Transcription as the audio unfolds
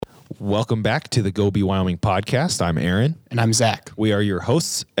Welcome back to the Go Be Wyoming podcast. I'm Aaron. And I'm Zach. We are your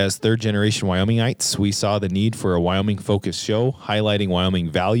hosts. As third-generation Wyomingites, we saw the need for a Wyoming-focused show highlighting Wyoming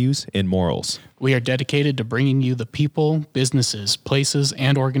values and morals. We are dedicated to bringing you the people, businesses, places,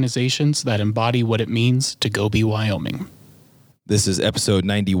 and organizations that embody what it means to go be Wyoming. This is episode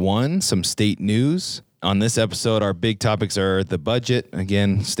 91, some state news. On this episode, our big topics are the budget,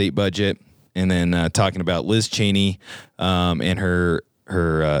 again, state budget, and then talking about Liz Cheney and her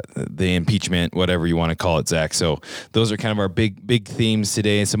the impeachment, whatever you want to call it, Zach. So those are kind of our big themes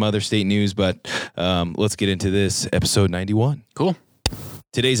today and some other state news, but let's get into this episode 91. Cool.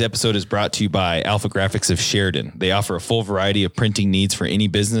 Today's episode is brought to you by Alpha Graphics of Sheridan. They offer a full variety of printing needs for any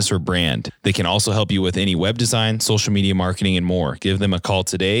business or brand. They can also help you with any web design, social media marketing, and more. Give them a call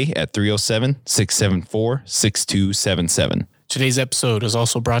today at 307-674-6277. Today's episode is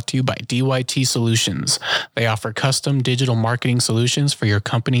also brought to you by DYT Solutions. They offer custom digital marketing solutions for your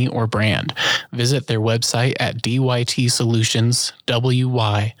company or brand. Visit their website at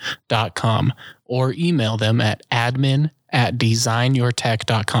dytsolutions.com or email them at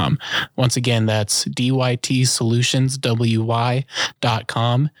admin@designyourtech.com. Once again, that's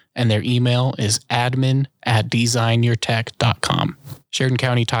dytsolutions.com, and their email is admin@designyourtech.com. Sheridan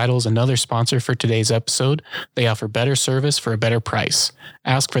County Title is another sponsor for today's episode. They offer better service for a better price.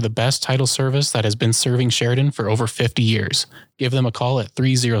 Ask for the best title service that has been serving Sheridan for over 50 years. Give them a call at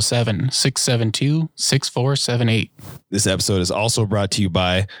 307-672-6478. This episode is also brought to you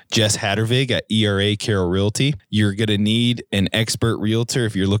by Jess Hattervig at ERA Carroll Realty. You're going to need an expert realtor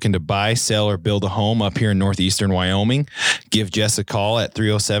if you're looking to buy, sell, or build a home up here in northeastern Wyoming. Give Jess a call at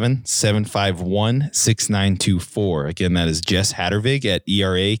 307-751-6924. Again, that is Jess Hattervig at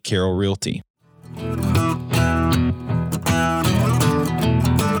ERA Carroll Realty.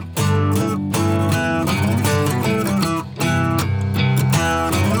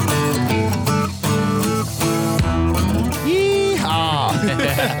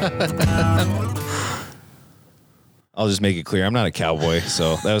 I'll just make it clear, I'm not a cowboy,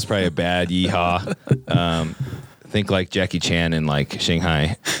 so that was probably a bad yeehaw. Think like Jackie Chan in like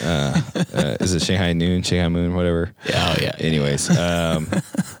Shanghai. Is it Shanghai Noon, Shanghai Moon, whatever? Yeah, oh yeah. Anyways,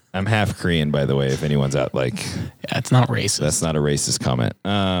 I'm half Korean, by the way, if anyone's out like... Yeah, it's not racist. That's not a racist comment.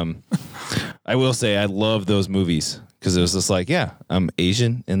 I will say I love those movies because it was just like, yeah, I'm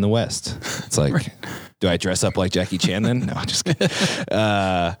Asian in the West. It's like... Right. Do I dress up like Jackie Chan then? No, I'm just kidding.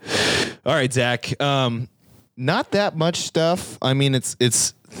 All right, Zach. Not that much stuff. I mean,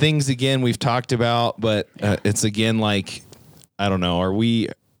 it's things again we've talked about, but it's again like, I don't know. Are we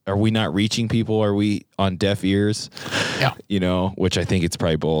not reaching people? Are we on deaf ears? Yeah. You know, which I think it's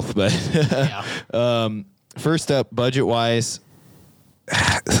probably both. But yeah. First up, budget wise,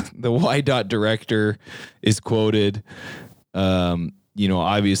 the YDOT director is quoted. You know,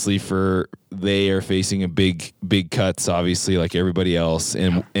 obviously they are facing a big cuts, obviously, like everybody else.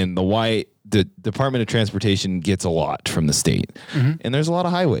 And the Department of Transportation gets a lot from the state. Mm-hmm. And there's a lot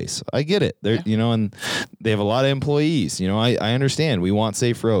of highways. I get it. You know, and they have a lot of employees. You know, I understand. We want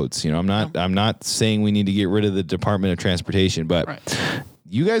safe roads. You know, I'm not saying we need to get rid of the Department of Transportation, but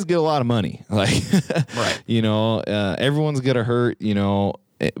you guys get a lot of money. Like, right. You know, everyone's gonna hurt, you know.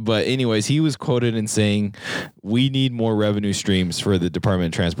 But anyways, he was quoted in saying, we need more revenue streams for the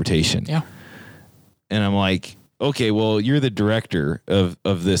Department of Transportation. Yeah. And I'm like, okay, well, you're the director of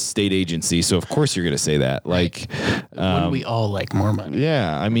this state agency, so of course you're going to say that. Right. Like, wouldn't we all like more money?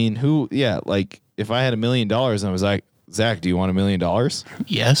 Yeah. I mean, like if I had $1 million and I was like, Zach, do you want $1 million?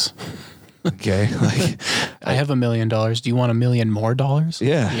 Yes. Okay. Like, I have $1 million. Do you want $1 million more dollars?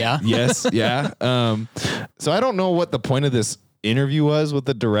 Yeah. Yeah. Yes. Yeah. So I don't know what the point of this interview was with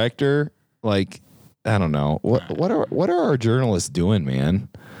the director. Like, I don't know what are our journalists doing, man?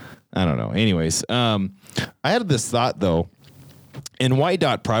 I don't know. Anyways, I had this thought though, and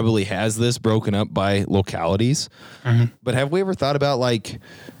YDOT probably has this broken up by localities, but have we ever thought about like,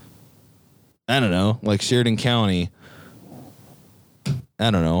 I don't know, like Sheridan County, I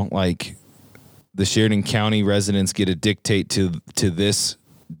don't know, like the Sheridan County residents get to dictate to this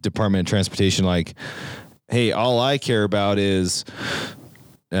Department of Transportation, like, hey, all I care about is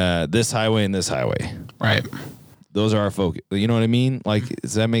this highway and this highway. Right. Those are our focus. You know what I mean? Like,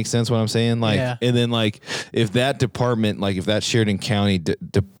 does that make sense what I'm saying? Like, yeah. And then like, if that department, like if that Sheridan County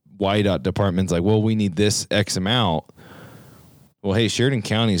YDOT department's like, well, we need this X amount. Well, hey, Sheridan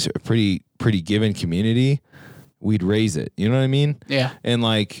County's a pretty given community. We'd raise it. You know what I mean? Yeah. And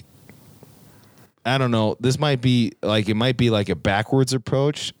like, I don't know. This might be like, it might be like a backwards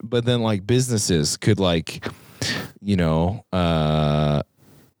approach, but then like businesses could like, you know,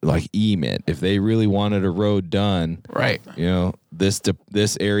 like EMIT, if they really wanted a road done, Right. you know, this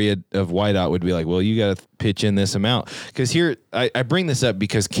area of YDOT would be like, well, you got to pitch in this amount. Because here, I bring this up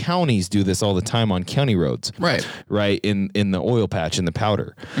because counties do this all the time on county roads. Right. Right. In the oil patch and the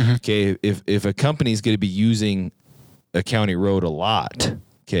powder. Okay. If a company's going to be using a county road a lot,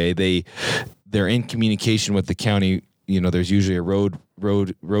 okay, they're in communication with the county. You know, there's usually a road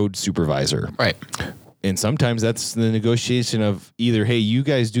supervisor. Right. And sometimes that's the negotiation of either, hey, you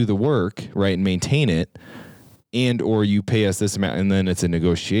guys do the work, right, and maintain it, and or you pay us this amount, and then it's a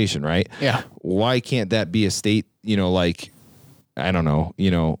negotiation, right? Yeah. Why can't that be a state, you know, like, I don't know, you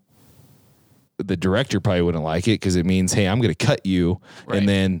know, the director probably wouldn't like it because it means, hey, I'm going to cut you. Right. And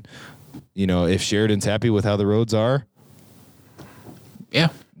then, you know, if Sheridan's happy with how the roads are, Yeah.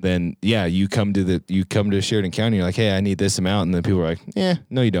 then yeah, you come to Sheridan County, you're like, hey, I need this amount, and then people are like, yeah,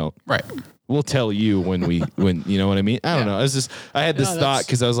 no, you don't. Right. We'll tell you when you know what I mean. I don't know. It's just I had this thought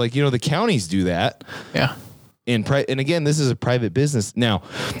because I was like, you know, the counties do that. Yeah. And again, this is a private business. Now,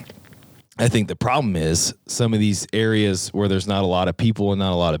 I think the problem is some of these areas where there's not a lot of people and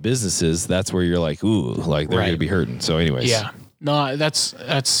not a lot of businesses. That's where you're like, ooh, like they're going to be hurting. So, anyways, Yeah. No,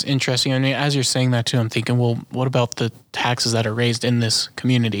 that's interesting. I mean, as you're saying that too, I'm thinking, well, what about the taxes that are raised in this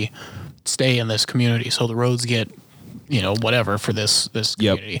community stay in this community? So the roads get, you know, whatever for this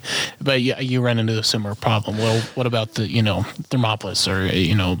community. But yeah, you run into a similar problem. Well, what about the, you know, Thermopolis or,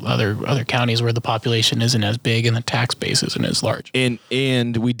 you know, other counties where the population isn't as big and the tax base isn't as large?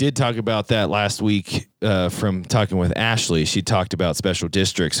 And we did talk about that last week from talking with Ashley. She talked about special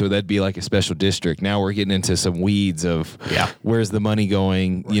districts. So that'd be like a special district. Now we're getting into some weeds of where's the money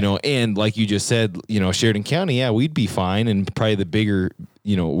going, you know, and like you just said, you know, Sheridan County, yeah, we'd be fine. And probably the bigger,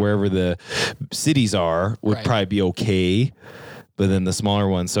 you know, wherever the cities are would probably be okay. But then the smaller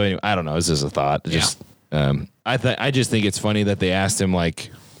ones. So anyway, I don't know. It's just a thought. Just, I just think it's funny that they asked him like,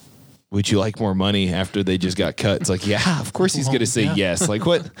 would you like more money after they just got cut? It's like, yeah, of course he's going to say yes. Like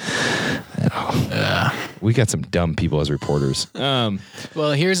what? We got some dumb people as reporters.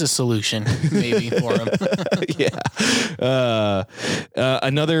 Well, here's a solution maybe for him.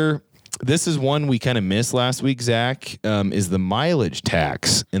 Another, this is one we kind of missed last week, Zach, is the mileage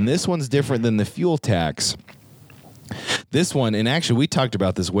tax. And this one's different than the fuel tax. This one, and actually we talked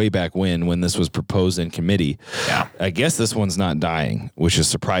about this way back when this was proposed in committee. Yeah. I guess this one's not dying, which is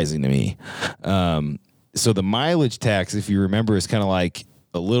surprising to me. So the mileage tax, if you remember, is kind of like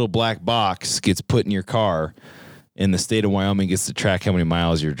a little black box gets put in your car, and the state of Wyoming gets to track how many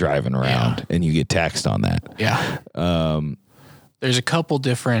miles you're driving around, and you get taxed on that. Yeah. There's a couple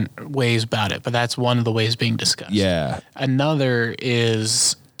different ways about it, but that's one of the ways being discussed. Yeah. Another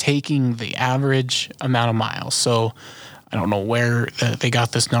is taking the average amount of miles. So I don't know where they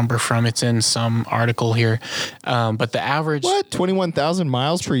got this number from. It's in some article here. But the average... What? 21,000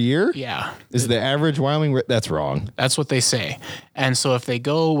 miles per year? Yeah. Is the average Wyoming... That's wrong. That's what they say. And so if they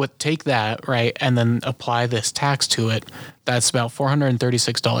take that, right, and then apply this tax to it, that's about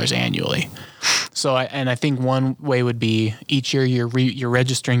 $436 annually. So, I think one way would be each year you're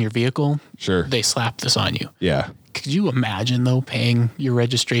registering your vehicle. Sure. They slap this on you. Yeah. Could you imagine, though, paying your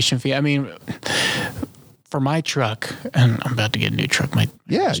registration fee? I mean, for my truck, and I'm about to get a new truck. My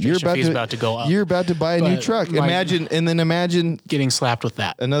registration fee is about to go up. You're about to buy a new truck. Imagine getting slapped with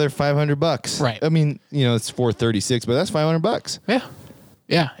that. Another $500. Right. I mean, you know, it's $436, but that's $500. Yeah.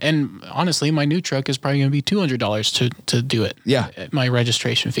 Yeah. And honestly, my new truck is probably going to be $200 to do it. Yeah. My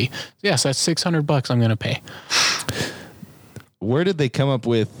registration fee. Yes, that's $600 I'm going to pay. Where did they come up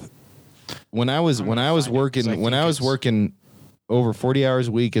with? When I was working over 40 hours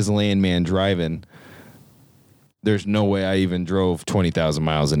a week as a landman driving, there's no way I even drove 20,000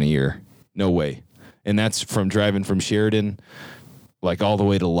 miles in a year. No way. And that's from driving from Sheridan, like all the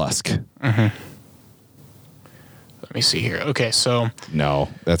way to Lusk. Mm-hmm. Let me see here. Okay, so... No,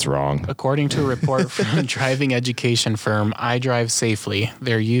 that's wrong. According to a report from driving education firm I Drive Safely,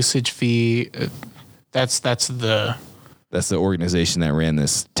 their usage fee, that's the organization that ran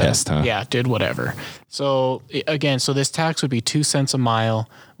this test, huh? Yeah, did whatever. So again, this tax would be 2 cents a mile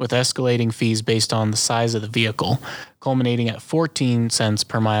with escalating fees based on the size of the vehicle, culminating at 14 cents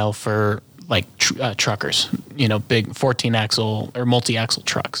per mile for like truckers, you know, big 14 axle or multi-axle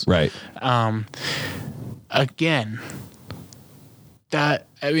trucks. Right. Again,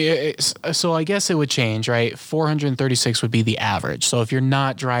 so I guess it would change, right? 436 would be the average. So if you're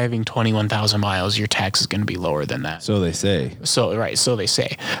not driving 21,000 miles, your tax is going to be lower than that. So they say. So they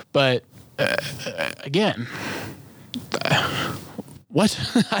say. But again, what?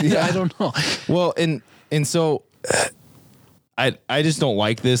 I don't know. Well, and so I just don't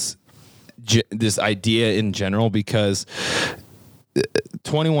like this idea in general because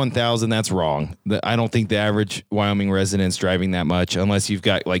 21,000, that's wrong. I don't think the average Wyoming resident's driving that much unless you've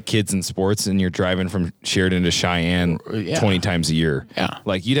got like kids in sports and you're driving from Sheridan to Cheyenne 20 times a year. Yeah.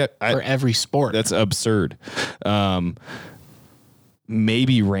 Like for every sport. That's absurd.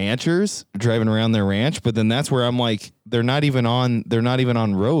 Maybe ranchers driving around their ranch, but then that's where I'm like, they're not even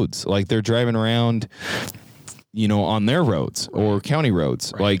on roads. Like they're driving around, on their roads or county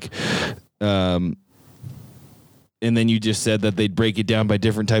roads. Right. Like, and then you just said that they'd break it down by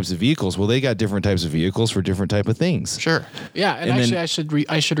different types of vehicles. Well, they got different types of vehicles for different type of things. Sure. Yeah. And actually,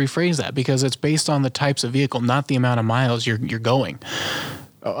 I should rephrase that because it's based on the types of vehicle, not the amount of miles you're going.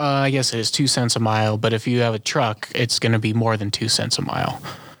 I guess it is 2 cents a mile, but if you have a truck, it's going to be more than 2 cents a mile.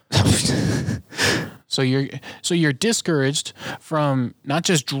 So you're discouraged from not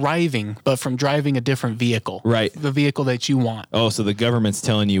just driving, but from driving a different vehicle. Right. The vehicle that you want. Oh, so the government's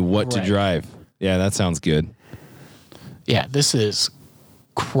telling you what to drive. Yeah, that sounds good. Yeah, this is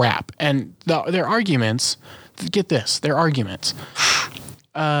crap. And their arguments, get this, their arguments.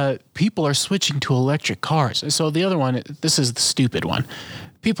 People are switching to electric cars. So the other one, this is the stupid one.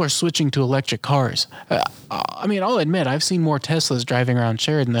 People are switching to electric cars. I mean, I'll admit, I've seen more Teslas driving around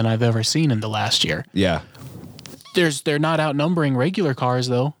Sheridan than I've ever seen in the last year. Yeah. They're not outnumbering regular cars,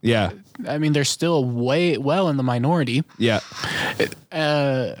 though. Yeah. I mean, they're still well in the minority. Yeah.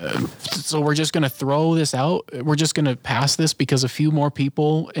 So we're just going to throw this out. We're just going to pass this because a few more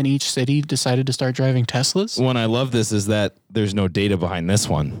people in each city decided to start driving Teslas. One I love this is that there's no data behind this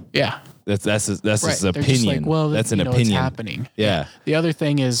one. Yeah. That's his They're opinion. just like, well, that's an opinion. It's happening. Yeah. The other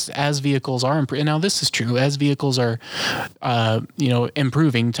thing is, as vehicles are improving, now this is true. As vehicles are,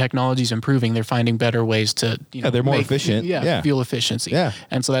 improving, technology's improving. They're finding better ways to, they're more efficient. Yeah, fuel efficiency. Yeah.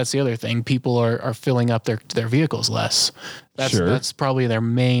 And so that's the other thing. People are filling up their vehicles less. That's probably their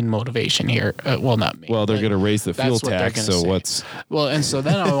main motivation here. Well, not main. Well, they're going to raise the fuel tax. So what's? Well, and so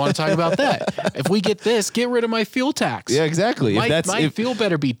then I want to talk about that. If we get this, get rid of my fuel tax. Yeah, exactly. My fuel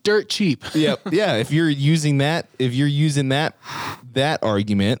better be dirt cheap. Yeah, yeah. If you're using that, that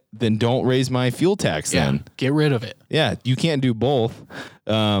argument, then don't raise my fuel tax. Then get rid of it. Yeah, you can't do both.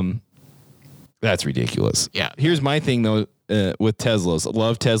 That's ridiculous. Yeah. Here's my thing though. With Teslas,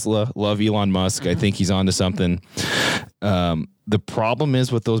 love Tesla, love Elon Musk. I think he's onto something. The problem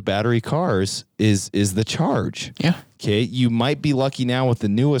is with those battery cars is the charge. Yeah. Okay. You might be lucky now with the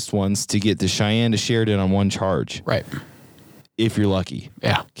newest ones to get to Cheyenne to Sheridan on one charge. Right. If you're lucky.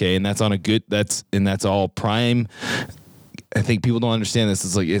 Yeah. Okay. And that's that's all prime. I think people don't understand this.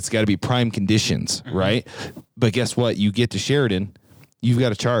 It's like, it's got to be prime conditions, right? But guess what? You get to Sheridan, you've got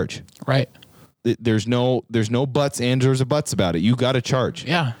to charge. Right. There's no buts, and there's a buts about it. You got to charge.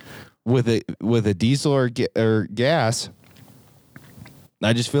 Yeah. With a diesel or gas,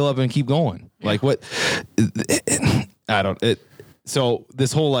 I just fill up and keep going. Yeah. Like what? I don't. So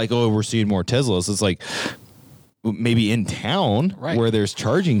this whole like, oh, we're seeing more Teslas. It's like maybe in town where there's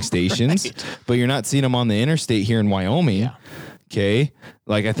charging stations, but you're not seeing them on the interstate here in Wyoming. Yeah. Okay.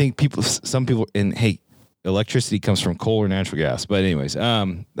 Like I think some people, and hey, electricity comes from coal or natural gas. But anyways,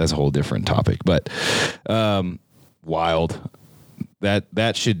 that's a whole different topic. But wild.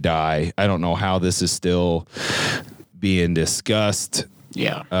 That should die. I don't know how this is still being discussed.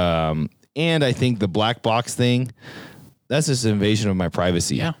 Yeah. And I think the black box thing, that's just an invasion of my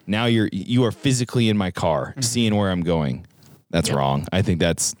privacy. Yeah. Now you are physically in my car, seeing where I'm going. That's wrong. I think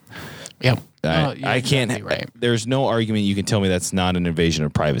that's. Yep. I can't. Exactly right. There's no argument you can tell me that's not an invasion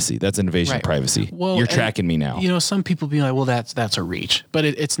of privacy. That's an invasion of privacy. Well, you're tracking me now. Some people be like, "Well, that's a reach," but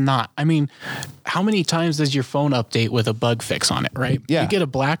it's not. I mean, how many times does your phone update with a bug fix on it? Right? Yeah. You get a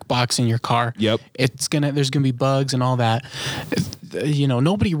black box in your car. Yep. There's gonna be bugs and all that.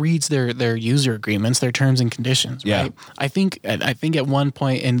 Nobody reads their user agreements, their terms and conditions. Yeah. Right? I think at one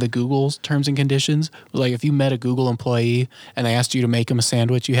point in the Google's terms and conditions, like if you met a Google employee and they asked you to make them a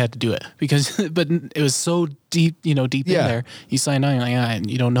sandwich, you had to do it but it was so deep in there. You signed on, you're like, and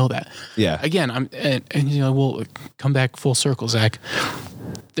you don't know that. Yeah. Again, we'll come back full circle, Zach.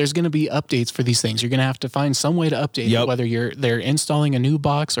 There's going to be updates for these things. You're going to have to find some way to update it, whether they're installing a new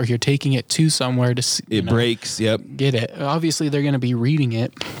box or you're taking it to somewhere to it breaks. Yep. Get it. Obviously, they're going to be reading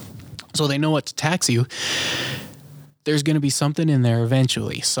it, so they know what to tax you. There's going to be something in there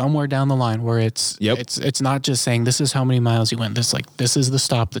eventually, somewhere down the line, where it's not just saying this is how many miles you went. This is the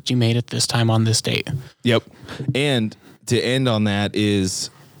stop that you made at this time on this date. Yep. And to end on that is,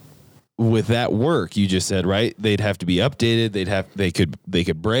 with that work you just said, right? They'd have to be updated. They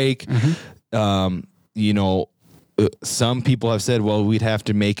could break. Mm-hmm. Some people have said, well, we'd have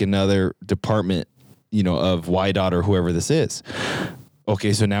to make another department, of YDOT or whoever this is.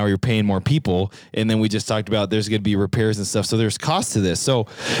 Okay, so now you're paying more people. And then we just talked about there's going to be repairs and stuff. So there's cost to this. So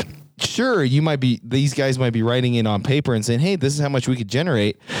sure, these guys might be writing in on paper and saying, hey, this is how much we could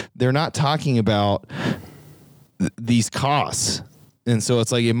generate. They're not talking about these costs. And so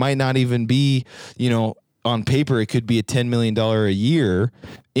it's like, it might not even be, on paper, it could be a $10 million a year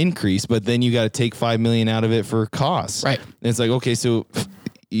increase, but then you got to take $5 million out of it for costs. Right. And it's like, okay, so,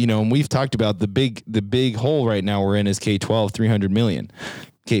 and we've talked about the big hole right now we're in is K-12, $300 million.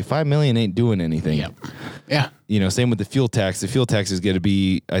 Okay, $5 million ain't doing anything. Yep. Yeah. Same with the fuel tax. The fuel tax is going to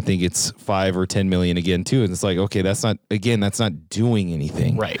be, I think it's 5 or 10 million again too. And it's like, okay, that's not doing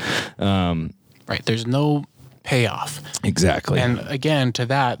anything. Right. Right. There's no payoff. Exactly. And again, to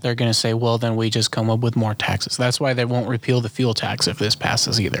that, they're going to say, well, then we just come up with more taxes. That's why they won't repeal the fuel tax if this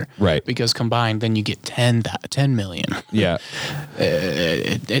passes either. Right. Because combined, then you get 10 million. Yeah.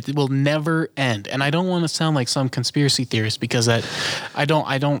 It will never end. And I don't want to sound like some conspiracy theorist because I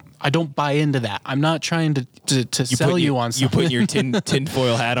don't buy into that. I'm not trying to sell you on something. You put your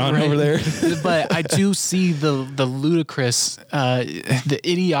tinfoil hat on over there. But I do see the ludicrous, the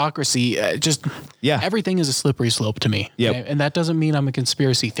idiocracy. Everything is a slippery slope to me. Yep. Okay? And that doesn't mean I'm a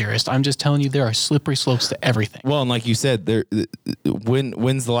conspiracy theorist. I'm just telling you there are slippery slopes to everything. Well, and like you said,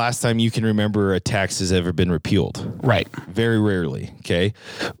 when's the last time you can remember a tax has ever been repealed? Right. Very rarely. Okay.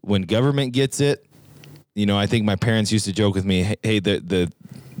 When government gets it, I think my parents used to joke with me, hey, the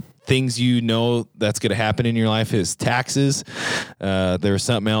things that's going to happen in your life is taxes. There's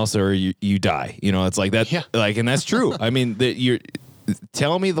something else, or you die. It's like that. Yeah. And that's true. I mean,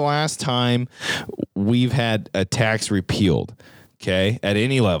 tell me the last time we've had a tax repealed. Okay, at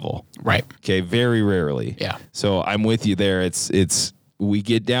any level. Right. Okay, very rarely. Yeah. So I'm with you there. It's we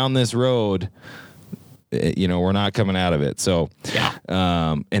get down this road. We're not coming out of it. So, yeah.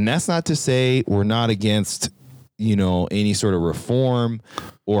 And that's not to say we're not against, any sort of reform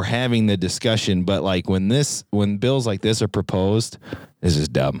or having the discussion. But like when bills like this are proposed, this is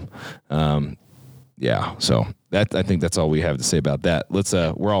dumb. Yeah. So I think that's all we have to say about that. Let's,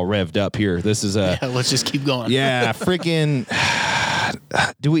 we're all revved up here. This is let's just keep going. Yeah. Freaking,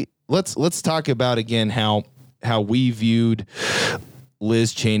 let's talk about again, how we viewed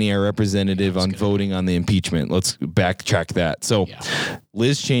Liz Cheney, our representative, on voting on the impeachment. Let's backtrack that. So,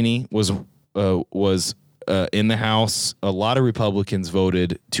 Liz Cheney was in the House. A lot of Republicans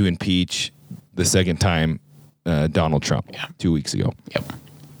voted to impeach the second time Donald Trump 2 weeks ago. Yep.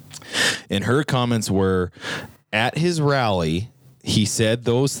 And her comments were, at his rally, he said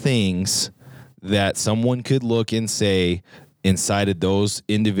those things that someone could look and say incited those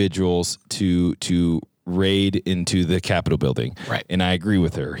individuals to raid into the Capitol building. Right. And I agree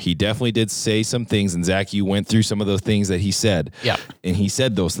with her. He definitely did say some things. And Zach, you went through some of those things that he said. Yeah. And he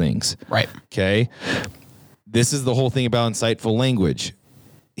said those things. Right. Okay. This is the whole thing about insightful language.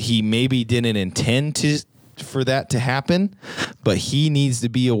 He maybe didn't intend for that to happen, but he needs to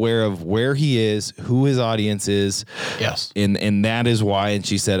be aware of where he is, who his audience is. Yes. And that is why. And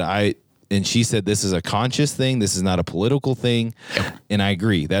she said, this is a conscious thing. This is not a political thing. Yep. And I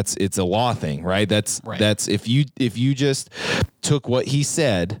agree. It's a law thing, right? That's if you just took what he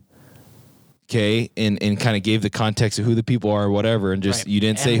said, okay, and kind of gave the context of who the people are or whatever, and just, you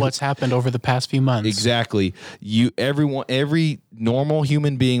didn't say what's happened over the past few months. Exactly. Every normal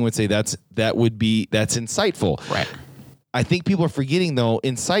human being would say that's insightful. Right. I think people are forgetting though,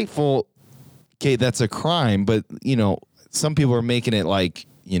 insightful, okay, that's a crime, but some people are making it like,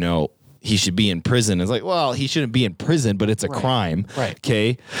 he should be in prison. It's like, well, he shouldn't be in prison, but it's a crime. Right.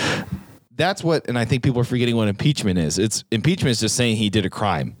 Okay. That's what, and I think people are forgetting what impeachment is. Impeachment is just saying he did a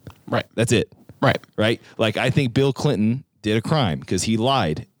crime. Right. That's it. Right. Like I think Bill Clinton did a crime because he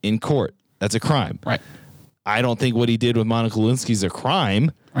lied in court. That's a crime. Right. I don't think what he did with Monica Lewinsky is a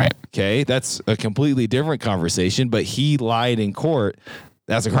crime. Right. Okay. That's a completely different conversation, but he lied in court.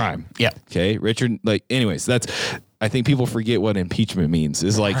 That's a crime. Yeah. Okay. Richard, anyways, I think people forget what impeachment means.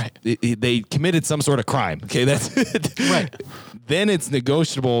 Is like they committed some sort of crime. Okay, that's right. Then it's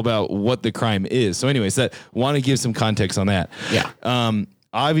negotiable about what the crime is. So, anyways, want to give some context on that. Yeah.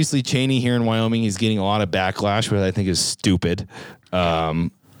 Obviously, Cheney here in Wyoming is getting a lot of backlash, which I think is stupid.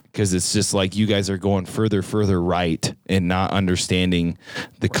 Because it's just like you guys are going further right and not understanding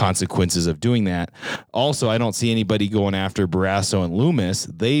the consequences of doing that. Also, I don't see anybody going after Barrasso and Loomis.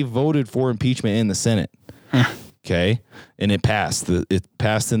 They voted for impeachment in the Senate. Okay. And it passed. It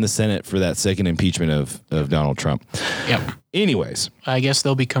passed in the Senate for that second impeachment of Donald Trump. Yep. Anyways. I guess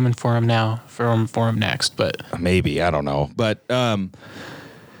they'll be coming for him now, for him next, but. Maybe. I don't know. But,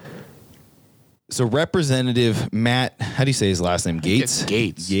 so Representative Matt, how do you say his last name? Gaetz?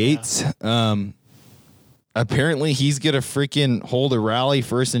 Gaetz. Gaetz. Yeah. apparently he's going to freaking hold a rally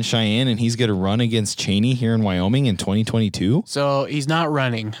first in Cheyenne, and he's going to run against Cheney here in Wyoming in 2022. So he's not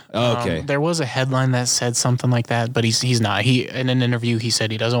running. Okay. There was a headline that said something like that, but he's not. He in an interview he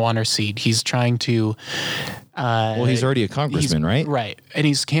said he doesn't want her seat. He's trying to. Well, he's already a congressman, right? Right, and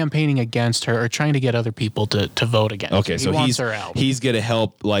he's campaigning against her or trying to get other people to vote against. Okay, he so wants her out. He's going to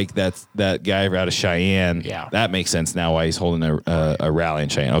help like that guy out of Cheyenne. Yeah, that makes sense now. Why he's holding a rally in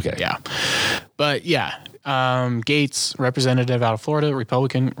Cheyenne. Okay, yeah, but yeah. Gates, representative out of Florida,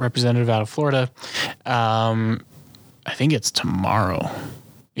 Republican representative out of Florida. I think it's tomorrow.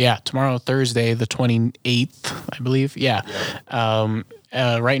 Yeah, tomorrow, Thursday, the 28th, I believe. Yeah.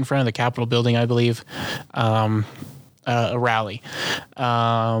 Right in front of the Capitol building, I believe. A rally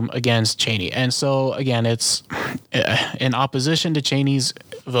against Cheney. And so, again, it's in opposition to Cheney's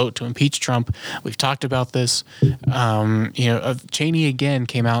vote to impeach Trump. We've talked about this. Cheney again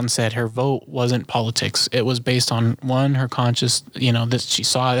came out and said her vote wasn't politics. It was based on, one, her conscious, that she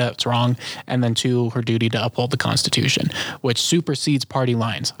saw that's wrong, and then two, her duty to uphold the Constitution, which supersedes party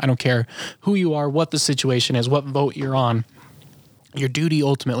lines. I don't care who you are, what the situation is, what vote you're on. Your duty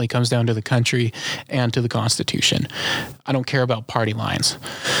ultimately comes down to the country and to the Constitution. I don't care about party lines.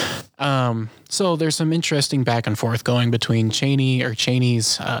 So there's some interesting back and forth going between Cheney's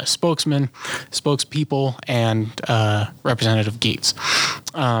spokespeople, and Representative Gates.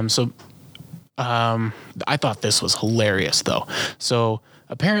 I thought this was hilarious, though. So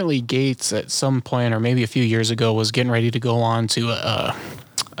apparently Gates at some point, or maybe a few years ago, was getting ready to go on to a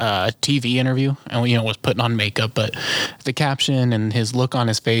TV interview, and was putting on makeup, but the caption and his look on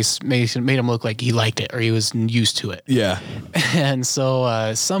his face made him look like he liked it or he was used to it. Yeah. And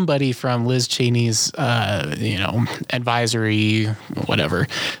so somebody from Liz Cheney's advisory whatever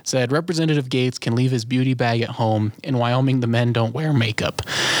said Representative Gates can leave his beauty bag at home. In Wyoming, the men don't wear makeup.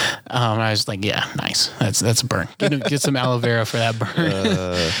 I was like, yeah, nice. That's a burn. Get some aloe vera for that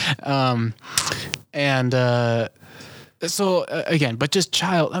burn. So again, but just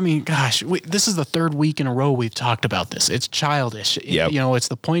this is the third week in a row we've talked about this. It's childish. Yep. It's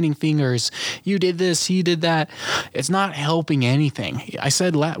the pointing fingers. You did this, he did that. It's not helping anything. I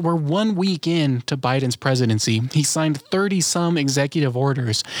said we're 1 week in to Biden's presidency. He signed 30-some executive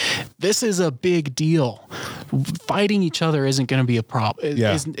orders. This is a big deal. Fighting each other isn't going to be a problem.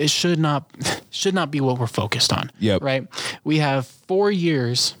 It should not be what we're focused on. Yep. Right? We have 4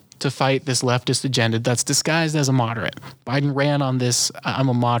 years to fight this leftist agenda that's disguised as a moderate. Biden ran on this, I'm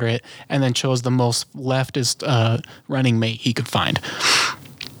a moderate, and then chose the most leftist running mate he could find.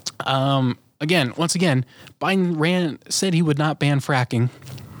 Once again, Biden said he would not ban fracking,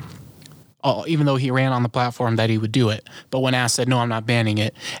 even though he ran on the platform that he would do it. But when asked, said, no, I'm not banning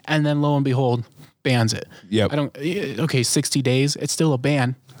it. And then lo and behold, bans it. Yep. 60 days, it's still a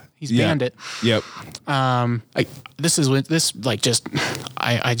ban. He's banned it. Yep. I just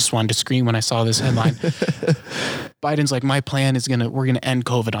wanted to scream when I saw this headline. Biden's like, we're going to end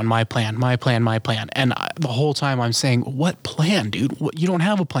COVID on my plan. And the whole time I'm saying, what plan, dude? You don't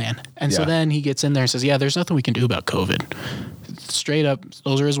have a plan. And so then he gets in there and says, yeah, there's nothing we can do about COVID. Straight up,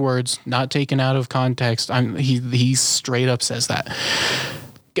 those are his words, not taken out of context. He straight up says that.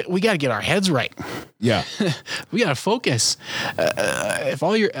 We got to get our heads right. Yeah. We got to focus. If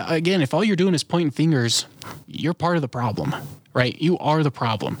all you're doing is pointing fingers, you're part of the problem, right? You are the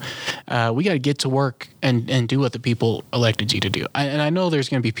problem. We got to get to work and do what the people elected you to do. And I know there's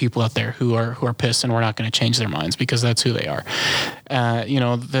going to be people out there who are pissed, and we're not going to change their minds because that's who they are.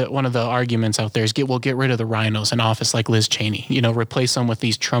 One of the arguments out there is get rid of the rhinos in office like Liz Cheney. Replace them with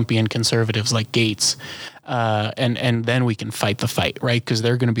these Trumpian conservatives like Gates. And then we can fight the fight, right? Because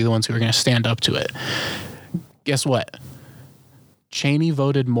they're going to be the ones who are going to stand up to it. Guess what? Cheney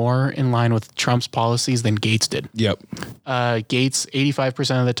voted more in line with Trump's policies than Gates did. Yep. Gates,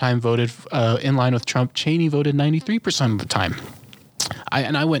 85% of the time, voted in line with Trump. Cheney voted 93% of the time.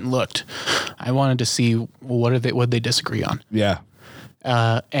 I went and looked. I wanted to see what they disagree on. Yeah.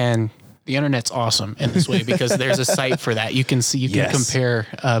 And the internet's awesome in this way because there's a site for that. You can compare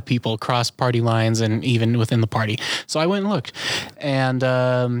people across party lines and even within the party. So I went and looked, and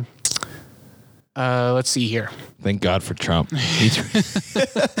let's see here. Thank God for Trump.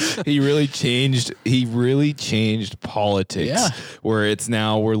 He really changed politics. Yeah. Where it's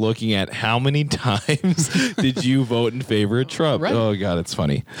now we're looking at how many times did you vote in favor of Trump? Right. Oh God, it's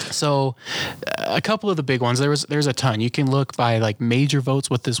funny. So a couple of the big ones, there's a ton. You can look by like major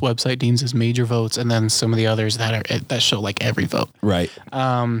votes, what this website deems as major votes, and then some of the others that show like every vote. Right.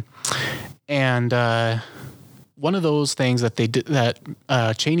 one of those things that they did that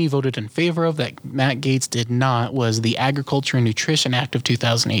Cheney voted in favor of that Matt Gaetz did not was the Agriculture and Nutrition Act of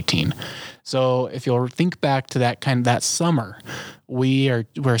 2018. So if you'll think back to that summer,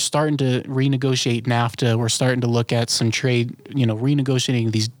 we're starting to renegotiate NAFTA. We're starting to look at some trade,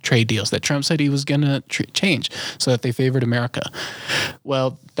 renegotiating these trade deals that Trump said he was going to change so that they favored America.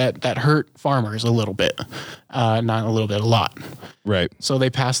 Well, that hurt farmers a little bit, not a little bit, a lot. Right. So they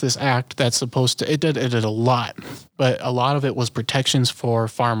passed this act that's supposed to, it did a lot, but a lot of it was protections for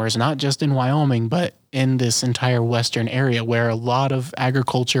farmers, not just in Wyoming, but in this entire western area where a lot of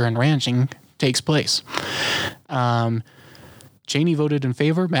agriculture and ranching takes place. Cheney voted in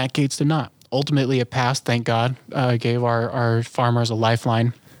favor. Matt Gaetz did not. Ultimately, it passed, thank God. Gave our farmers a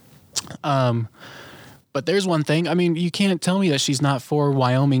lifeline. But there's one thing. I mean, you can't tell me that she's not for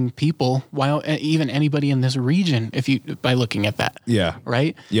Wyoming people, even anybody in this region, by looking at that. Yeah.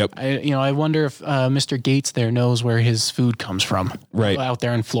 Right? Yep. I wonder if Mr. Gaetz there knows where his food comes from. Right. Out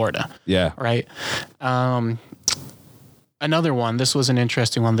there in Florida. Yeah. Right? Another one, this was an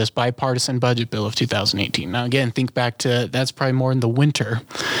interesting one, this bipartisan budget bill of 2018. Now, again, think back to, that's probably more in the winter.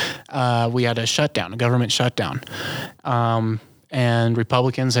 We had a government shutdown. And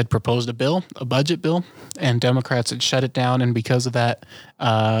Republicans had proposed a budget bill, and Democrats had shut it down. And because of that,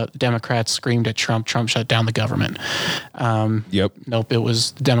 Democrats screamed at Trump. Trump shut down the government. Yep. Nope, it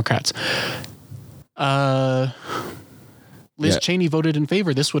was the Democrats. Liz Cheney voted in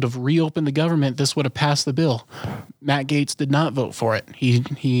favor. This would have reopened the government. This would have passed the bill. Matt Gaetz did not vote for it. He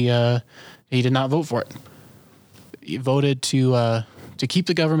did not vote for it. He voted to keep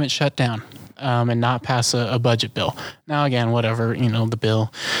the government shut down and not pass a budget bill. Now, again, whatever, the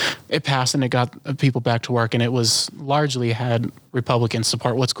bill, it passed and it got people back to work, and it was largely had Republican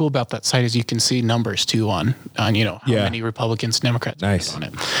support. What's cool about that site is you can see numbers too on how many Republicans, Democrats nice on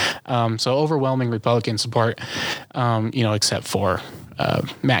it. So overwhelming Republican support, except for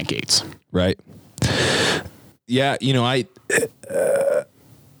Matt Gaetz. Right. Yeah.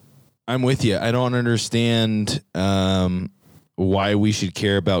 I'm with you. I don't understand why we should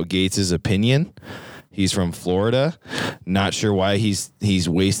care about Gaetz's opinion. He's from Florida. Not sure why he's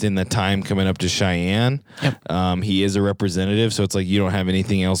wasting the time coming up to Cheyenne. Yep. He is a representative, so it's like you don't have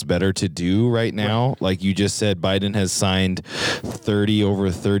anything else better to do right now. Right. Like you just said, Biden has signed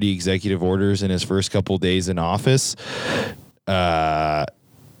over 30 executive orders in his first couple days in office. Yeah,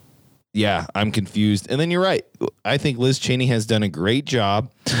 I'm confused. And then you're right. I think Liz Cheney has done a great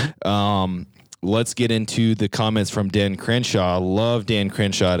job. Let's get into the comments from Dan Crenshaw. Love Dan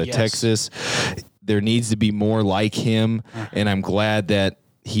Crenshaw out of Texas. There needs to be more like him, and I'm glad that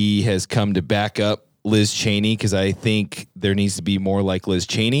he has come to back up Liz Cheney, because I think there needs to be more like Liz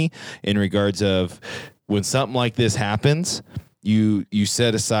Cheney in regards of when something like this happens, you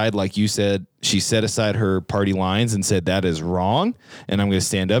set aside, like you said, she set aside her party lines and said that is wrong, and I'm going to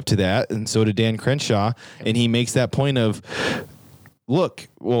stand up to that. And so did Dan Crenshaw, and he makes that point of, look,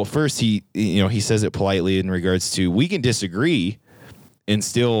 well, first he says it politely in regards to we can disagree and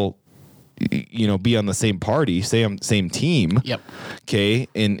still, be on the same party, same team. Yep. Okay.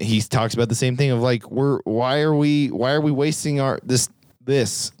 And he talks about the same thing of like, why are we wasting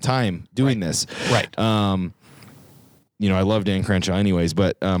this time doing this? Right. I love Dan Crenshaw anyways,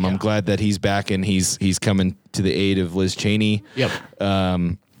 but I'm glad that he's back and he's coming to the aid of Liz Cheney. Yep.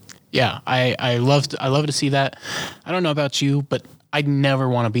 I love to see that. I don't know about you, but I never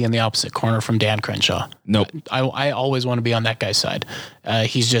want to be in the opposite corner from Dan Crenshaw. Nope. I always want to be on that guy's side.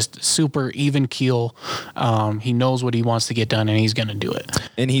 He's just super even keel. He knows what he wants to get done, and he's going to do it.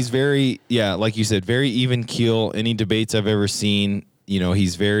 And he's very, like you said, very even keel. Any debates I've ever seen,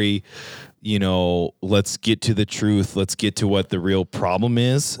 he's very, let's get to the truth. Let's get to what the real problem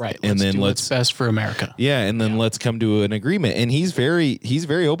is. Right. And then what's best for America. Yeah. And then let's come to an agreement. And he's very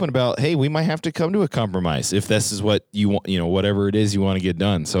open about, hey, we might have to come to a compromise if this is what you want, whatever it is you want to get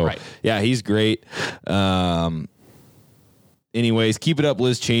done. So he's great. Anyways, keep it up,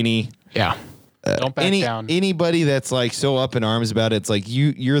 Liz Cheney. Yeah. Don't back down. Anybody that's like so up in arms about it, it's like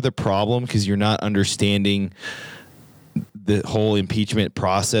you're the problem because you're not understanding the whole impeachment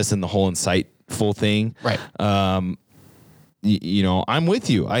process and the whole insightful thing. Right. I'm with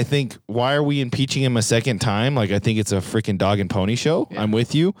you. I think, why are we impeaching him a second time? Like, I think it's a freaking dog and pony show. Yeah. I'm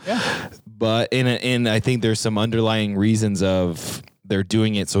with you. Yeah. But, and I think there's some underlying reasons of they're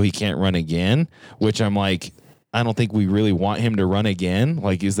doing it so he can't run again, which I'm like, I don't think we really want him to run again.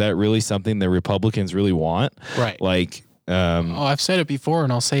 Like, is that really something that Republicans really want? Right. Like, I've said it before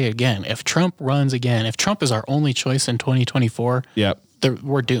and I'll say it again. If Trump runs again, if Trump is our only choice in 2024,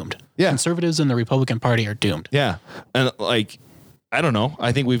 we're doomed. Yeah. Conservatives and the Republican Party are doomed. Yeah. And like, I don't know.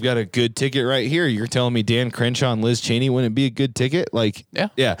 I think we've got a good ticket right here. You're telling me Dan Crenshaw and Liz Cheney wouldn't be a good ticket? Like,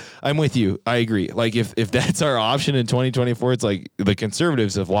 yeah, I'm with you. I agree. Like, if that's our option in 2024, it's like the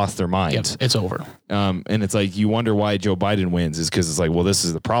conservatives have lost their minds. Yep, it's over. And it's like you wonder why Joe Biden wins is because it's like, well, this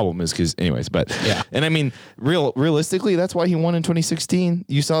is the problem is because, anyways. But yeah, and I mean, realistically, that's why he won in 2016.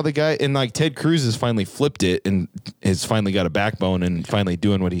 You saw the guy, and like Ted Cruz has finally flipped it and has finally got a backbone and finally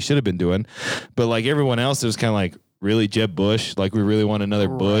doing what he should have been doing. But like everyone else, it was kind of like, really, Jeb Bush? Like, we really want another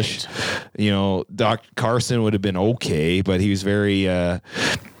Bush? You know, Doc Carson would have been okay, but he was very, I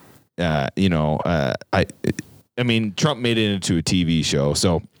mean, Trump made it into a TV show,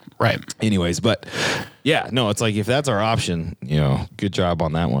 so. Right. Anyways, but yeah, no, it's like if that's our option, you know, good job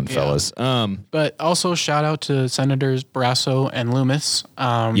on that one, fellas. But also shout out to Senators Barrasso and Loomis.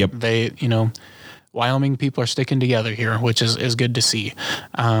 Yep. They, you know, Wyoming people are sticking together here, which is good to see.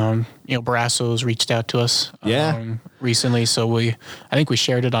 You know, Barrasso's reached out to us recently, so I think we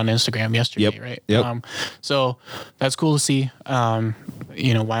shared it on Instagram yesterday, right? Yep. So that's cool to see.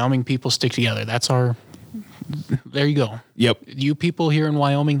 You know, Wyoming people stick together. There you go. Yep. You people here in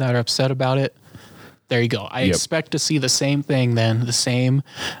Wyoming that are upset about it, there you go. I expect to see the same thing then, the same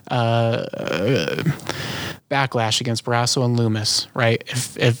backlash against Barrasso and Loomis, right?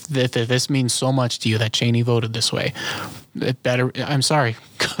 If this means so much to you that Cheney voted this way, it better, I'm sorry,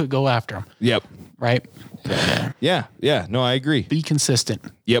 go after him. Yep. Right? Yeah. No, I agree. Be consistent.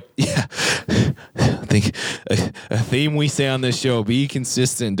 Yep. Yeah. I think a theme we say on this show, be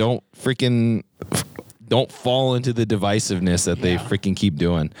consistent. Don't fall into the divisiveness that they freaking keep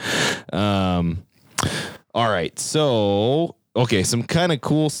doing. All right. So, okay, some kind of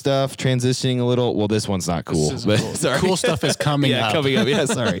cool stuff, transitioning a little. Well, this one's not cool, but cool. sorry. Cool stuff is coming up. Coming up. Yeah,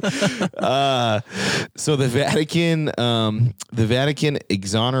 sorry. So the Vatican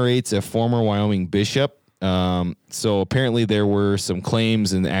exonerates a former Wyoming bishop. So apparently there were some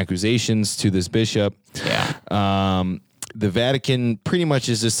claims and accusations to this bishop. Yeah. The Vatican pretty much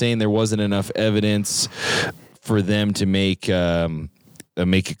is just saying there wasn't enough evidence for them to make a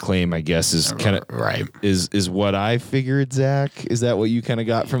claim, I guess, is kind of right. Is what I figured, Zach. Is that what you kind of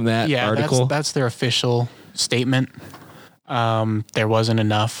got from that article? That's their official statement. There wasn't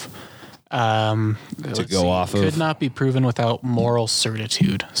enough to go off of. Could not be proven without moral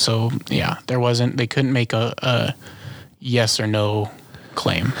certitude. So yeah, there wasn't. They couldn't make a yes or no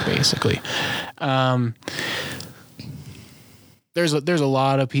claim, basically. There's a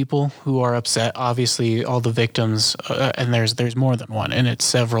lot of people who are upset. Obviously, all the victims, and there's more than one, and it's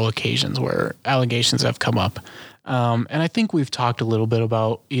several occasions where allegations have come up. And I think we've talked a little bit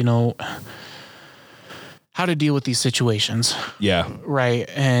about, you know, how to deal with these situations. Yeah. Right.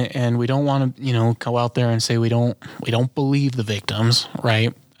 And we don't want to, you know, go out there and say we don't believe the victims,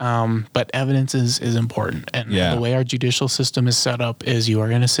 right? But evidence is important. And the way our judicial system is set up is you are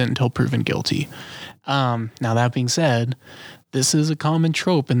innocent until proven guilty. Now, that being said, this is a common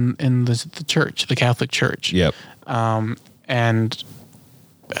trope in the church, the Catholic Church. Yep. And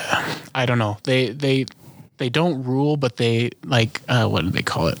I don't know. They don't rule, but they what did they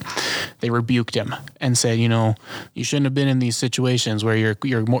call it? They rebuked him and said, you know, you shouldn't have been in these situations where your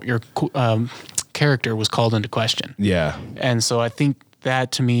character was called into question. Yeah. And so I think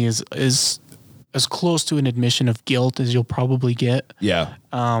that to me is as close to an admission of guilt as you'll probably get. Yeah.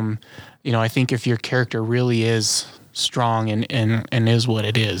 You know, I think if your character really is strong and is what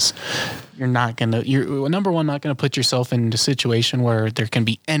it is, you're number one, not gonna put yourself into a situation where there can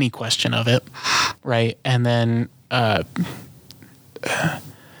be any question of it, right? And then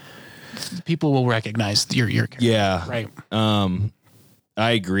people will recognize your character. Yeah. Right.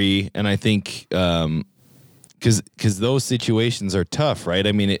 I agree, and I think because those situations are tough, right?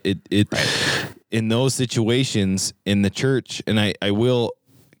 I mean, it right. In those situations in the church, and I will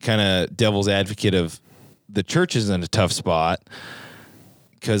kind of devil's advocate of the church is in a tough spot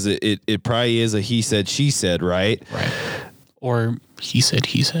because it probably is a he said, she said, right? Right. Or he said.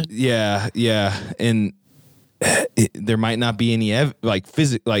 Yeah. And there might not be any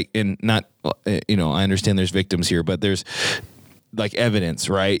and not, you know, I understand there's victims here, but there's like evidence,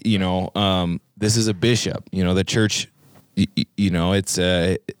 right? You know, this is a bishop, you know, the church, you know, it's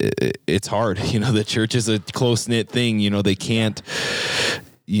hard. You know, the church is a close knit thing. You know, they can't,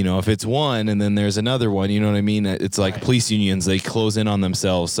 you know, if it's one and then there's another one, you know what I mean? It's like right. Police unions, they close in on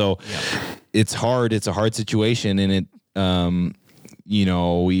themselves. So it's hard. It's a hard situation. And it, you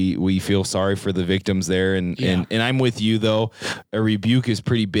know, we feel sorry for the victims there. And I'm with you though. A rebuke is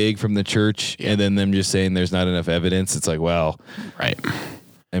pretty big from the church. Yeah. And then them just saying there's not enough evidence. It's like, well, right.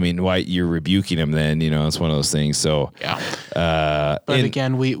 I mean, why you're rebuking them then, you know, it's one of those things. So, but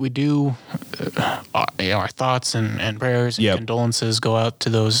again, we do, our thoughts and prayers and Yep. condolences go out to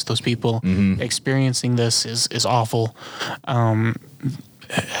those people. Experiencing this is awful. I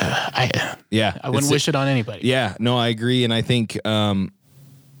wouldn't wish it on anybody. Yeah, no, I agree. And I think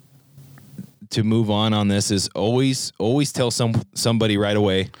to move on this is always tell somebody right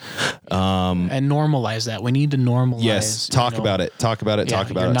away. And normalize that. We need to normalize. Yes, talk about it. Talk about it. Yeah,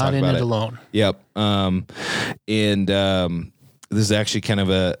 talk about you're it. not Talk in about it it alone. Yep. This is actually kind of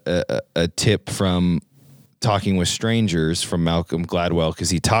a tip from Talking with Strangers from Malcolm Gladwell, because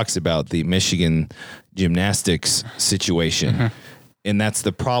he talks about the Michigan gymnastics situation. And that's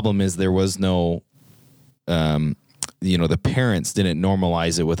the problem, is there was no, the parents didn't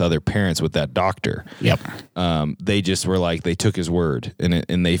normalize it with other parents with that doctor. Yep. They just were like, they took his word,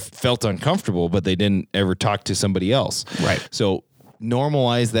 and they felt uncomfortable, but they didn't ever talk to somebody else. Right. So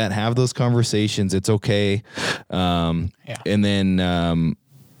normalize that, have those conversations. It's okay. And then,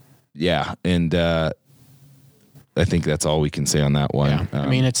 I think that's all we can say on that one. Yeah. I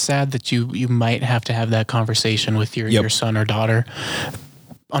mean, it's sad that you might have to have that conversation with your son or daughter.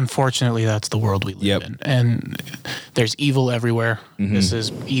 Unfortunately, that's the world we live in. And there's evil everywhere. This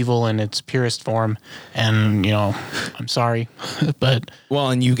is evil in its purest form. And, I'm sorry, but...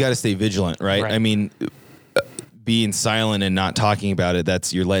 Well, and you got to stay vigilant, right? I mean, being silent and not talking about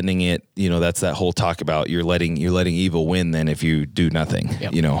it, you're letting it, that's that whole talk about you're letting evil win then if you do nothing,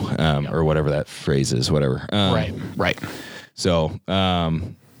 or whatever that phrase is, whatever. Right. So,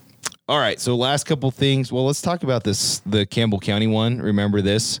 all right. So last couple things. Well, let's talk about the Campbell County one. Remember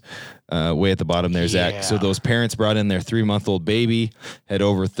this way at the bottom there, Zach. So those parents brought in their 3-month-old baby, had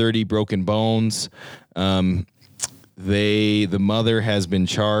over 30 broken bones. The mother has been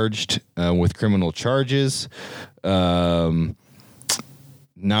charged with criminal charges. Not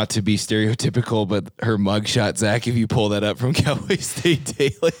to be stereotypical, but her mugshot, Zach, if you pull that up from Cowboy State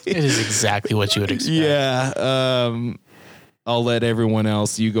Daily. It is exactly what you would expect. Yeah. I'll let everyone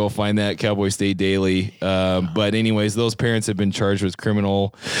else, you go find that Cowboy State Daily. But anyways, those parents have been charged with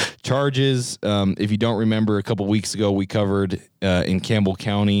criminal charges. If you don't remember, a couple weeks ago, we covered in Campbell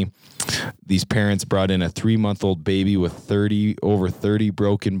County, these parents brought in a 3-month-old baby with over 30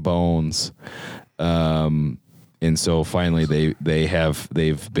 broken bones. And so finally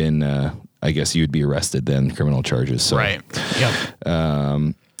they've been, I guess you'd be arrested then, criminal charges. So, right.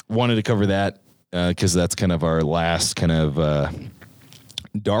 Yep. Wanted to cover that. Because that's kind of our last kind of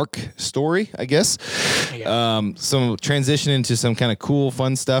dark story, I guess. Some transition into some kind of cool,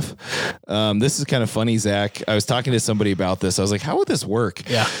 fun stuff. This is kind of funny, Zach. I was talking to somebody about this. I was like, how would this work?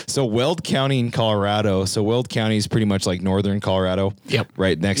 Yeah. So Weld County in Colorado. So Weld County is pretty much like northern Colorado. Yep.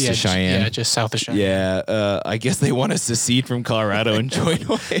 Right next to Cheyenne. Yeah, just south of Cheyenne. Yeah. I guess they want to secede from Colorado and join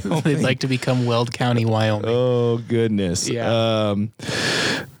Wyoming. They'd like to become Weld County, Wyoming. Oh, goodness. Yeah.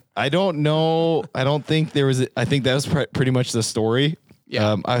 I don't know. I don't think there was. I think that was pretty much the story.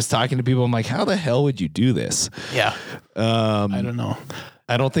 Yeah. I was talking to people. I'm like, how the hell would you do this? Yeah. I don't know.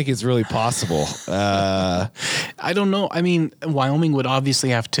 I don't think it's really possible. I don't know. I mean, Wyoming would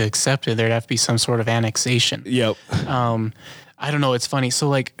obviously have to accept it. There'd have to be some sort of annexation. Yep. I don't know. It's funny.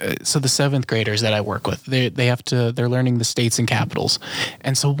 So so the 7th graders that I work with, they're learning the states and capitals.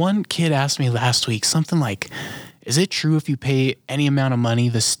 And so one kid asked me last week something like, is it true if you pay any amount of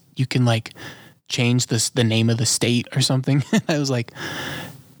money, you can change the name of the state or something? I was like,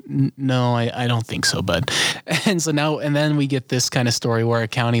 no, I don't think so, bud. And so then we get this kind of story where a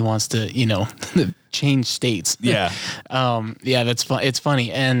county wants to, change states. Yeah. That's fun. It's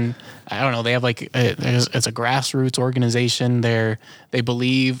funny. And I don't know, they have it's a grassroots organization there. They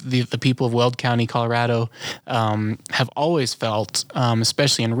believe the people of Weld County, Colorado, have always felt,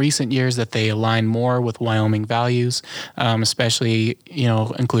 especially in recent years, that they align more with Wyoming values, especially,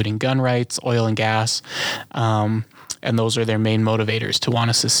 including gun rights, oil and gas. And those are their main motivators to want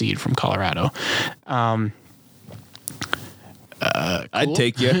to secede from Colorado. Cool. I'd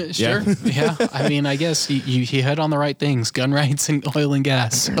take you. Sure. Yeah. I mean, I guess you hit on the right things: gun rights and oil and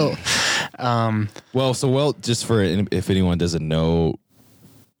gas. So, just for if anyone doesn't know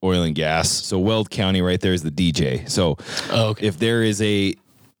oil and gas, so Weld County right there is the DJ. So, if there is a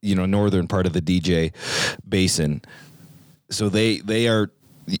northern part of the DJ basin, so they are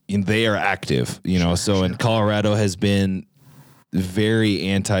active. Sure. And Colorado has been very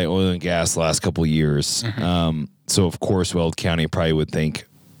anti oil and gas the last couple of years. Mm-hmm. So of course, Weld County probably would think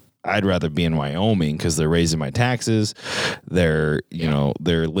I'd rather be in Wyoming because they're raising my taxes. They're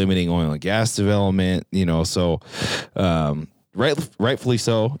they're limiting oil and gas development. So rightfully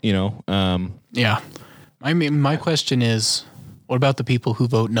so. Yeah. I mean, my question is, what about the people who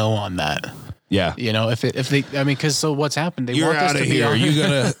vote no on that? Yeah. You know, if they, I mean, because so what's happened? They You're want this out to of be here. on, You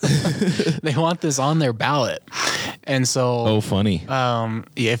gonna? they want this on their ballot, and so Oh, funny.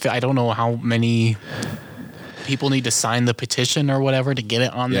 if I don't know how many people need to sign the petition or whatever to get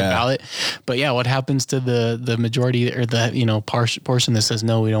it on their ballot, but yeah, what happens to the majority or the portion that says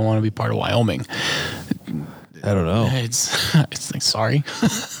no, we don't want to be part of Wyoming? I don't know. It's like, sorry.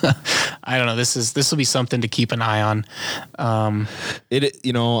 I don't know. This will be something to keep an eye on. I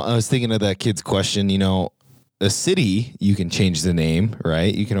was thinking of that kid's question. A city, you can change the name,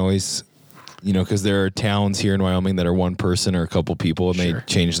 right? You can always, because there are towns here in Wyoming that are one person or a couple people, and they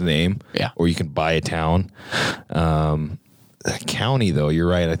change the name. Yeah. Or you can buy a town. County, though, you're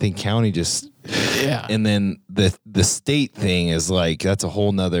right. I think county just. Yeah. And then the state thing is like, that's a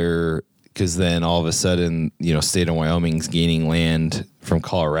whole nother. Because then all of a sudden, state of Wyoming's gaining land from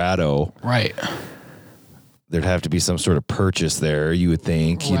Colorado. Right. There'd have to be some sort of purchase there, you would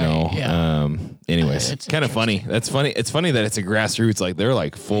think, Yeah. Anyways, It's kind of funny. That's funny. It's funny that it's a grassroots, like they're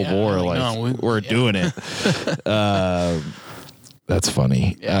like full bore, like, like no, we're doing it. That's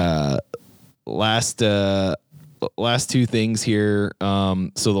funny. Yeah. Last two things here.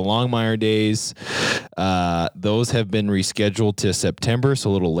 So the Longmire days, those have been rescheduled to September, so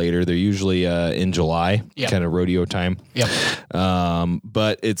a little later. They're usually in July, kind of rodeo time. Yep.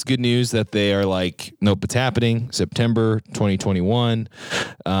 But it's good news that they are like, nope, it's happening, September 2021.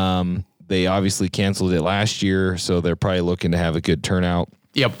 They obviously canceled it last year, so they're probably looking to have a good turnout.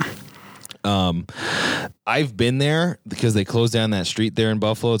 Yep. I've been there because they closed down that street there in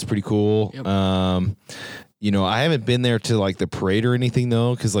Buffalo. It's pretty cool. Yep. I haven't been there to like the parade or anything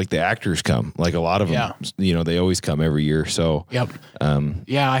though, because like the actors come, like a lot of them, they always come every year. So yep.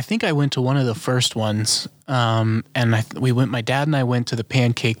 I think I went to one of the first ones, and my dad and I went to the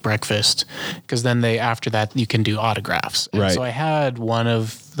pancake breakfast, because then after that you can do autographs. And right. So I had one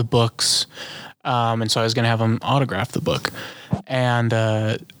of the books, and so I was going to have him autograph the book, and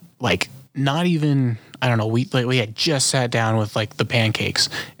not even. I don't know. We had just sat down with like the pancakes,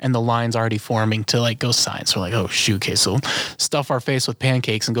 and the line's already forming to like go sign. So we're like, oh shoot, okay, so stuff our face with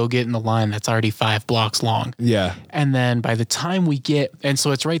pancakes and go get in the line that's already 5 blocks long. Yeah. And then by the time we get, and so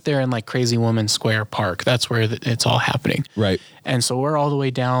it's right there in like Crazy Woman Square Park. That's where it's all happening. Right. And so we're all the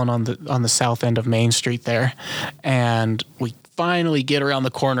way down on the south end of Main Street there, and we finally get around the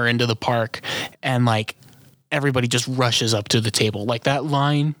corner into the park, and like everybody just rushes up to the table. Like that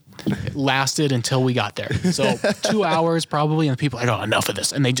line lasted until we got there. So 2 hours probably, and people are like, oh, enough of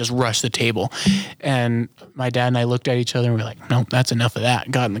this. And they just rushed the table. And my dad and I looked at each other and we were like, nope, that's enough of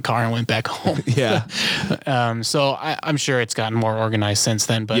that. Got in the car and went back home. Yeah. So I'm sure it's gotten more organized since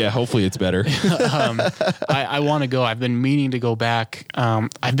then. But yeah, hopefully it's better. I want to go. I've been meaning to go back.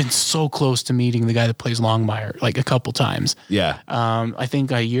 I've been so close to meeting the guy that plays Longmire like a couple times. Yeah. I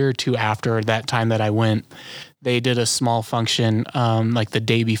think a year or two after that time that I went, they did a small function like the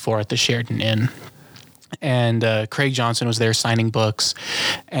day before at the Sheridan Inn. And Craig Johnson was there signing books.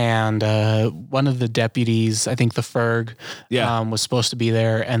 And one of the deputies, I think the Ferg, was supposed to be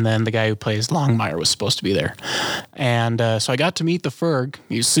there. And then the guy who plays Longmire was supposed to be there. And so I got to meet the Ferg.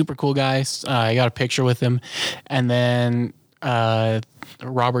 He was a super cool guy. I got a picture with him. And then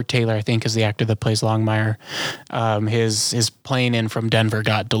Robert Taylor, I think, is the actor that plays Longmire. His plane in from Denver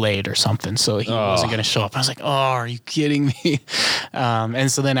got delayed or something, so he wasn't going to show up. I was like, "Oh, are you kidding me?"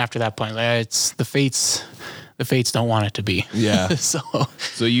 And so then after that point, it's the fates. The fates don't want it to be. Yeah. So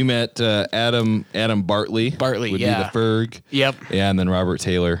you met Adam Bartley. Bartley, would yeah. be the Ferg. Yep. Yeah, and then Robert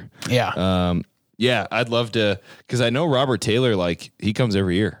Taylor. Yeah. Yeah, I'd love to, because I know Robert Taylor, like, he comes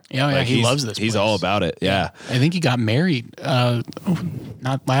every year. Yeah, like, he loves this He's place. all about it, yeah. I think he got married,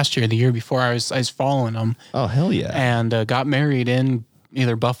 not last year, the year before. I was following him. Oh, hell yeah. And got married in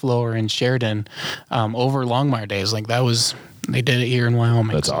either Buffalo or in Sheridan over Longmire days. Like, they did it here in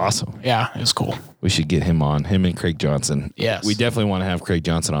Wyoming. That's awesome. Yeah, it was cool. We should get him on, him and Craig Johnson. Yes. We definitely want to have Craig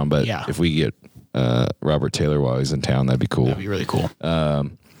Johnson on, but if we get Robert Taylor while he's in town, that'd be cool. That'd be really cool.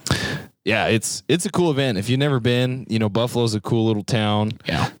 Yeah, it's a cool event. If you've never been, Buffalo's a cool little town.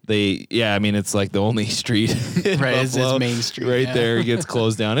 Yeah. I mean, it's like the only street in right, Buffalo, it's Main Street. right there. It gets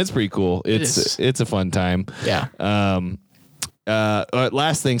closed down. It's pretty cool. It's a fun time. Yeah.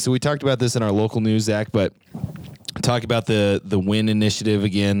 Last thing. So we talked about this in our local news, Zach, but talk about the WIN initiative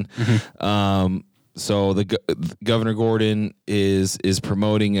again. Mm-hmm. So Governor Gordon is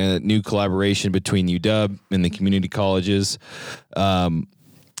promoting a new collaboration between UW and the community colleges.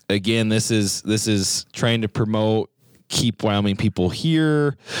 Again, this is trying to promote keep Wyoming people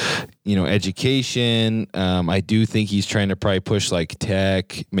here, education. I do think he's trying to probably push like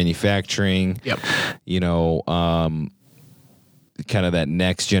tech, manufacturing. Yep. kind of that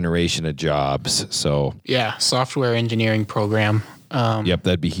next generation of jobs. So Yeah, software engineering program. yep,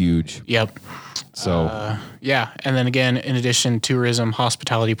 that'd be huge. Yep. So Yeah, and then again, in addition, tourism,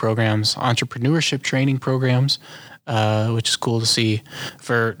 hospitality programs, entrepreneurship training programs, which is cool to see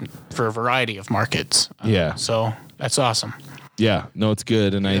for a variety of markets. Yeah. So that's awesome. yeah, no, it's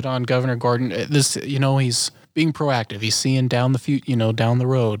good. And Good on Governor Gordon. This, he's being proactive. He's seeing down the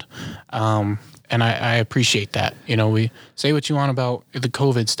road. And I appreciate that. We say what you want about the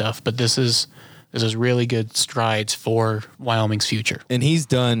COVID stuff, but this is really good strides for Wyoming's future. And he's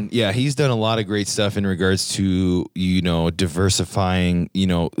done a lot of great stuff in regards to, diversifying,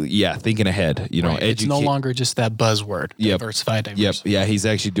 thinking ahead, Right. It's no longer just that buzzword, Yep. diversified. Yep. Yeah, he's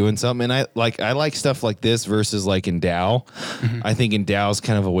actually doing something. And I like stuff like this versus like Endow. Mm-hmm. I think Endow's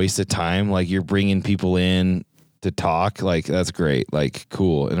kind of a waste of time. Like you're bringing people in to talk, like that's great, like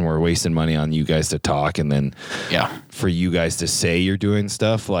cool. And we're wasting money on you guys to talk. And then for you guys to say you're doing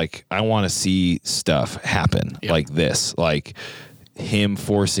stuff, like I want to see stuff happen like this, like him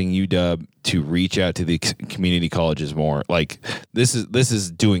forcing UW to reach out to the community colleges more. Like this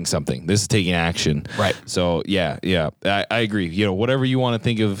is doing something. This is taking action. Right. So yeah, I agree. Whatever you want to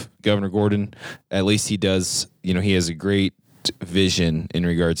think of Governor Gordon, at least he does, he has a great vision in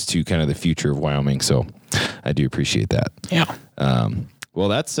regards to kind of the future of Wyoming. So I do appreciate that. Yeah. Well,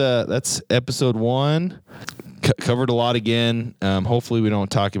 that's episode 1. Covered a lot again. Hopefully we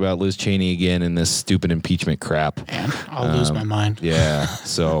don't talk about Liz Cheney again in this stupid impeachment crap. Man, I'll lose my mind. Yeah.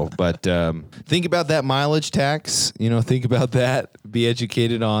 So, but think about that mileage tax. Think about that. Be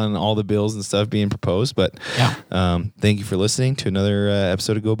educated on all the bills and stuff being proposed. But thank you for listening to another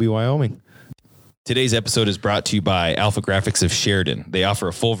episode of Go Be Wyoming. Today's episode is brought to you by Alpha Graphics of Sheridan. They offer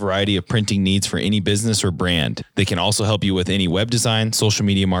a full variety of printing needs for any business or brand. They can also help you with any web design, social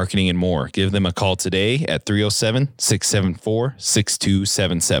media marketing, and more. Give them a call today at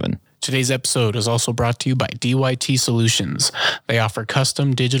 307-674-6277. Today's episode is also brought to you by DYT Solutions. They offer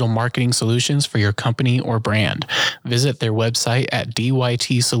custom digital marketing solutions for your company or brand. Visit their website at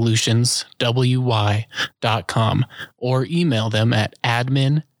dytsolutions.com or email them at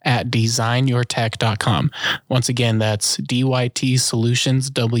admin@designyourtech.com. Once again, that's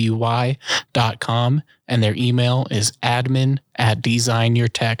dytsolutions.com, and their email is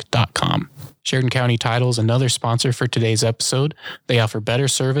admin@designyourtech.com. Sheridan County Title is another sponsor for today's episode. They offer better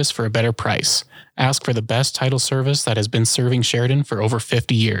service for a better price. Ask for the best title service that has been serving Sheridan for over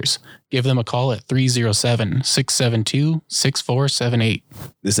 50 years. Give them a call at 307-672-6478.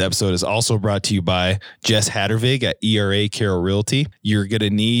 This episode is also brought to you by Jess Hattervig at ERA Carroll Realty. You're going to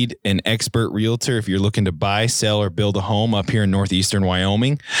need an expert realtor if you're looking to buy, sell, or build a home up here in northeastern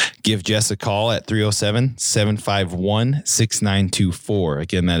Wyoming. Give Jess a call at 307-751-6924.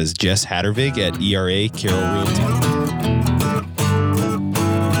 Again, that is Jess Hattervig at ERA Carroll Realty.